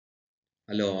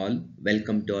Hello all,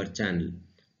 welcome to our channel.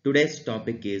 Today's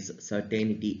topic is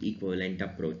certainty equivalent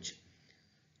approach.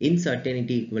 In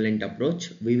certainty equivalent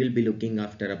approach, we will be looking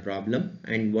after a problem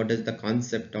and what is the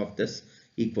concept of this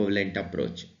equivalent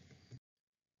approach.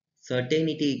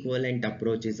 Certainty equivalent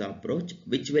approach is an approach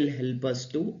which will help us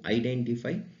to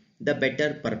identify the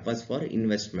better purpose for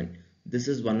investment. This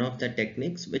is one of the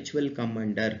techniques which will come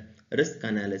under risk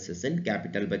analysis and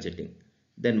capital budgeting.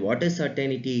 Then what is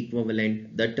certainty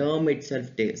equivalent? The term itself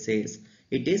says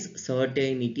it is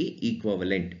certainty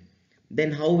equivalent.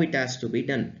 Then how it has to be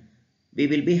done? We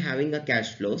will be having a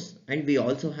cash flows and we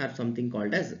also have something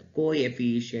called as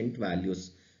coefficient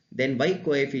values. Then why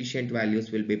coefficient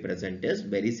values will be present is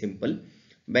very simple.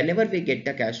 Whenever we get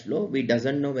a cash flow, we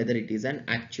doesn't know whether it is an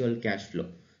actual cash flow.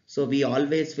 So we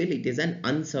always feel it is an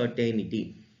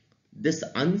uncertainty. This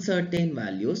uncertain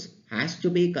values has to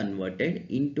be converted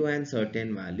into an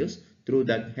certain values through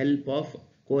the help of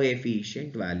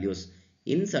coefficient values.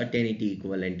 In certainty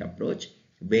equivalent approach,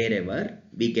 wherever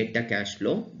we get a cash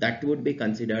flow that would be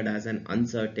considered as an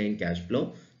uncertain cash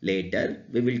flow, later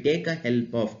we will take a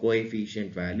help of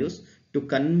coefficient values to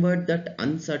convert that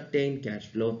uncertain cash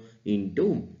flow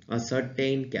into a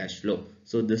certain cash flow.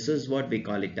 So this is what we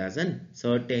call it as an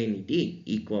certainty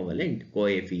equivalent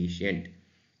coefficient.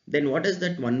 Then what is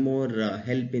that one more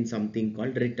help in something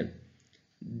called return?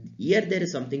 Here there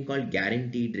is something called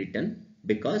guaranteed return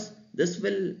because this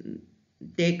will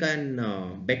take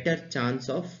an better chance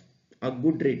of a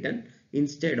good return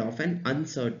instead of an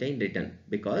uncertain return,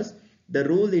 because the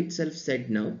rule itself said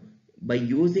now by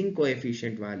using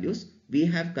coefficient values we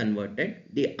have converted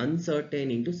the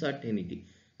uncertain into certainty.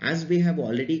 As we have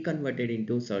already converted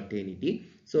into certainty,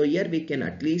 so here we can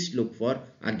at least look for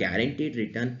a guaranteed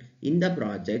return in the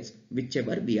projects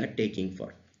whichever we are taking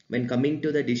for. When coming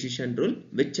to the decision rule,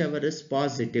 whichever is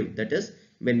positive, that is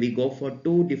when we go for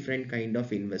two different kind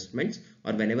of investments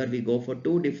or whenever we go for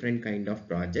two different kind of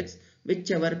projects,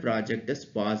 whichever project is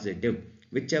positive,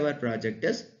 whichever project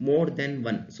is more than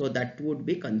one, so that would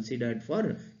be considered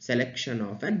for selection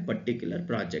of a particular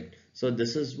project. So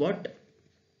this is what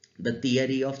the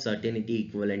theory of certainty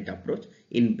equivalent approach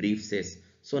in brief says.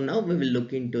 So now we will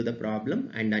look into the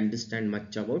problem and understand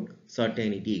much about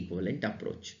certainty equivalent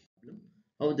approach.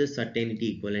 How this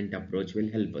certainty equivalent approach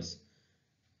will help us.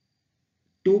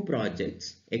 Two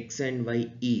projects X and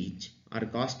Y each are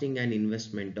costing an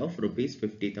investment of rupees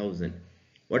 50,000.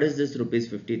 What is this rupees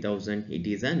 50,000? It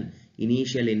is an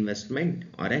initial investment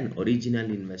or an original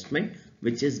investment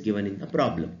which is given in the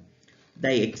problem.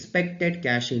 The expected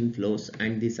cash inflows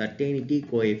and the certainty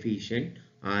coefficient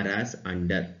are as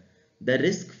under. The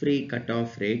risk-free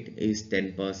cutoff rate is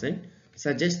 10%.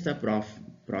 Suggest the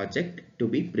project to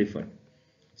be preferred.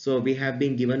 So we have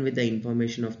been given with the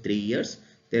information of 3 years.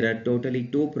 There are totally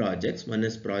two projects. One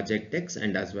is project X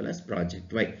and as well as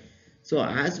project Y. So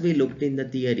as we looked in the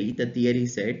theory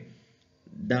said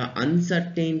the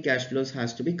uncertain cash flows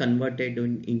has to be converted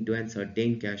into an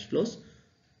certain cash flows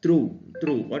through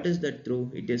what is that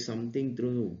through? It is something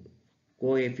through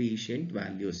coefficient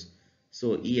values.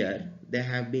 So here they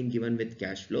have been given with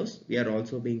cash flows. We are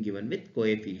also being given with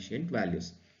coefficient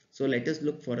values. So let us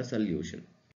look for a solution.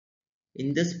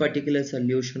 In this particular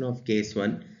solution of case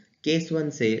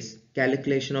 1 says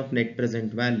calculation of net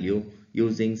present value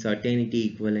using certainty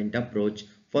equivalent approach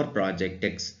for project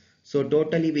X. So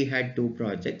totally we had two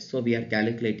projects. So we are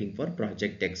calculating for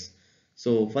project X.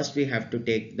 So first we have to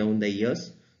take down the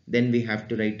years. Then we have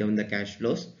to write down the cash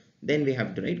flows. Then we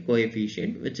have to write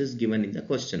coefficient which is given in the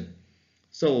question.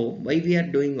 So why we are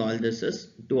doing all this is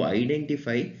to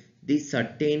identify the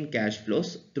certain cash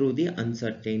flows through the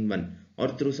uncertain one, or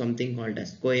through something called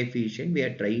as coefficient. We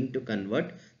are trying to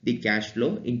convert the cash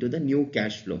flow into the new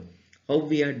cash flow. How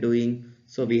we are doing?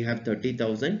 So we have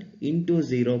 30,000 into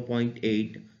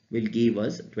 0.8 will give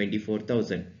us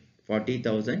 24,000.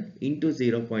 40,000 into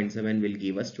 0.7 will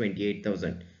give us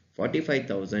 28,000.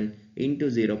 45,000 into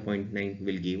 0.9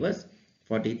 will give us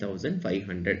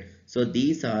 40,500. So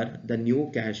these are the new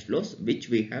cash flows which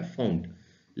we have found.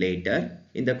 Later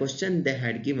in the question they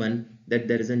had given that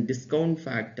there is a discount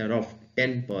factor of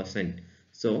 10%.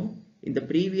 So in the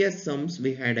previous sums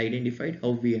we had identified how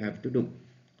we have to do.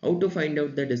 How to find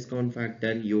out the discount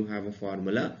factor? You have a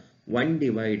formula 1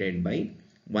 divided by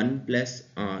 1 plus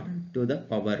r to the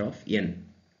power of n.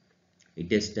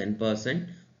 It is 10%.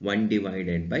 1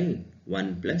 divided by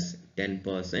 1 plus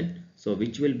 10%. So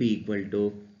which will be equal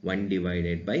to 1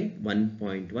 divided by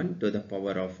 1.1 to the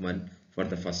power of 1 for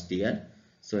the first year.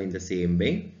 So in the same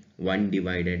way 1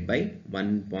 divided by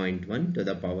 1.1 to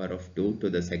the power of 2 to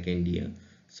the second year.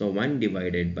 So 1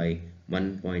 divided by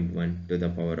 1.1 to the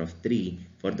power of 3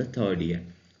 for the third year.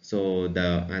 So the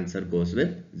answer goes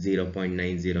with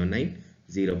 0.909,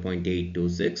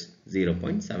 0.826,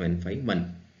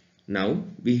 0.751. Now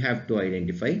we have to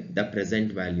identify the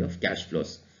present value of cash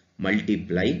flows.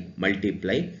 Multiply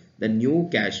the new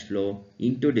cash flow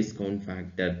into discount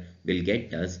factor will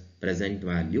get us present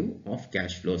value of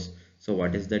cash flows. So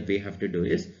what is that we have to do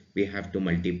is we have to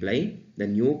multiply the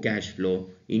new cash flow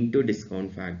into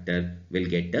discount factor will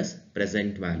get us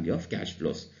present value of cash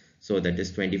flows. So that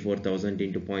is 24,000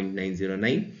 into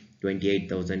 0.909,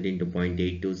 28,000 into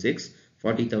 0.826,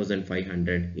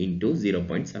 40,500 into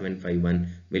 0.751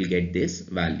 will get these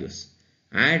values.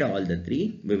 Add all the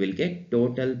three, we will get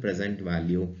total present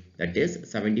value, that is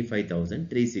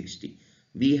 75,360.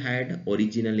 We had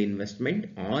original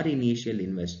investment or initial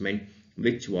investment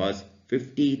which was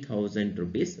 50,000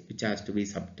 rupees, which has to be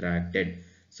subtracted.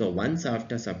 So once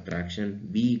after subtraction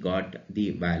we got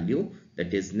the value,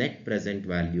 that is net present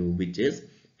value, which is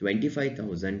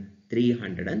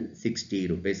 25,360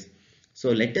 rupees.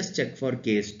 So let us check for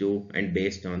case 2, and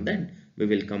based on that we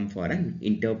will come for an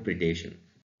interpretation.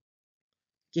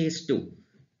 Case 2.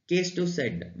 Case 2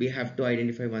 said we have to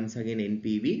identify once again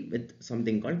NPV with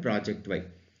something called project Y.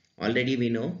 Already we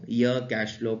know year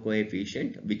cash flow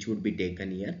coefficient which would be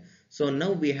taken here. So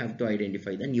now we have to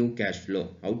identify the new cash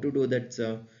flow. How to do that,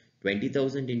 sir?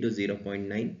 20,000 into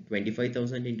 0.9,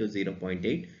 25,000 into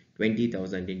 0.8,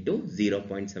 20,000 into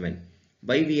 0.7.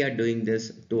 Why we are doing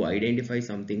this? To identify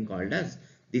something called as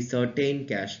the certain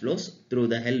cash flows through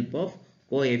the help of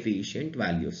coefficient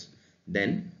values.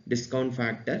 Then discount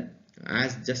factor,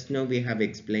 as just now we have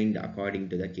explained according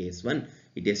to the case 1,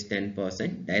 it is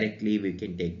 10%. Directly we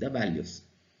can take the values.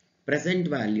 Present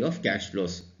value of cash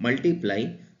flows,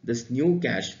 multiply this new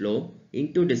cash flow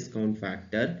into discount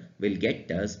factor will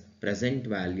get us present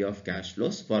value of cash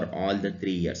flows for all the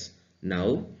 3 years.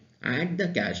 Now add the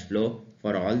cash flow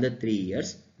for all the 3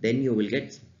 years, then you will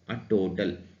get a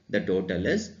total. The total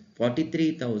is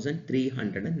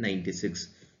 43,396.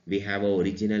 We have our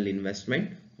original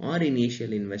investment or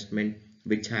initial investment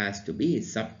which has to be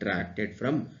subtracted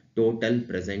from total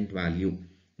present value.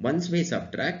 Once we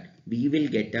subtract, we will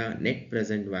get a net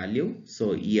present value.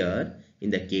 So here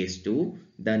in the case 2,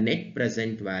 the net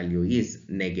present value is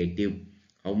negative.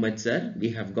 How much, sir? We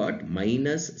have got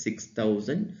minus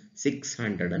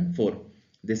 6,604.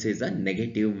 This is a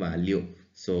negative value.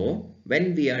 So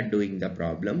when we are doing the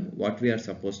problem, what we are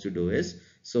supposed to do is,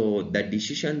 so the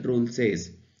decision rule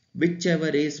says whichever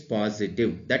is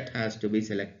positive, that has to be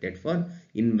selected for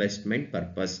investment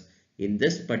purpose. In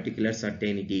this particular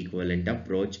certainty equivalent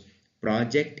approach,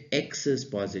 project X is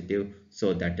positive,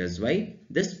 so that is why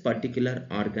this particular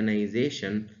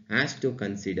organization has to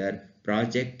consider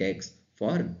project X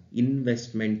for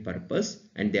investment purpose,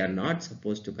 and they are not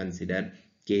supposed to consider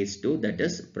case 2, that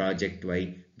is project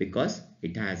Y, because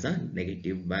it has a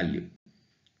negative value.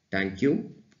 Thank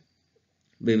you.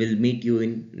 We will meet you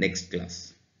in next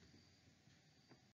class.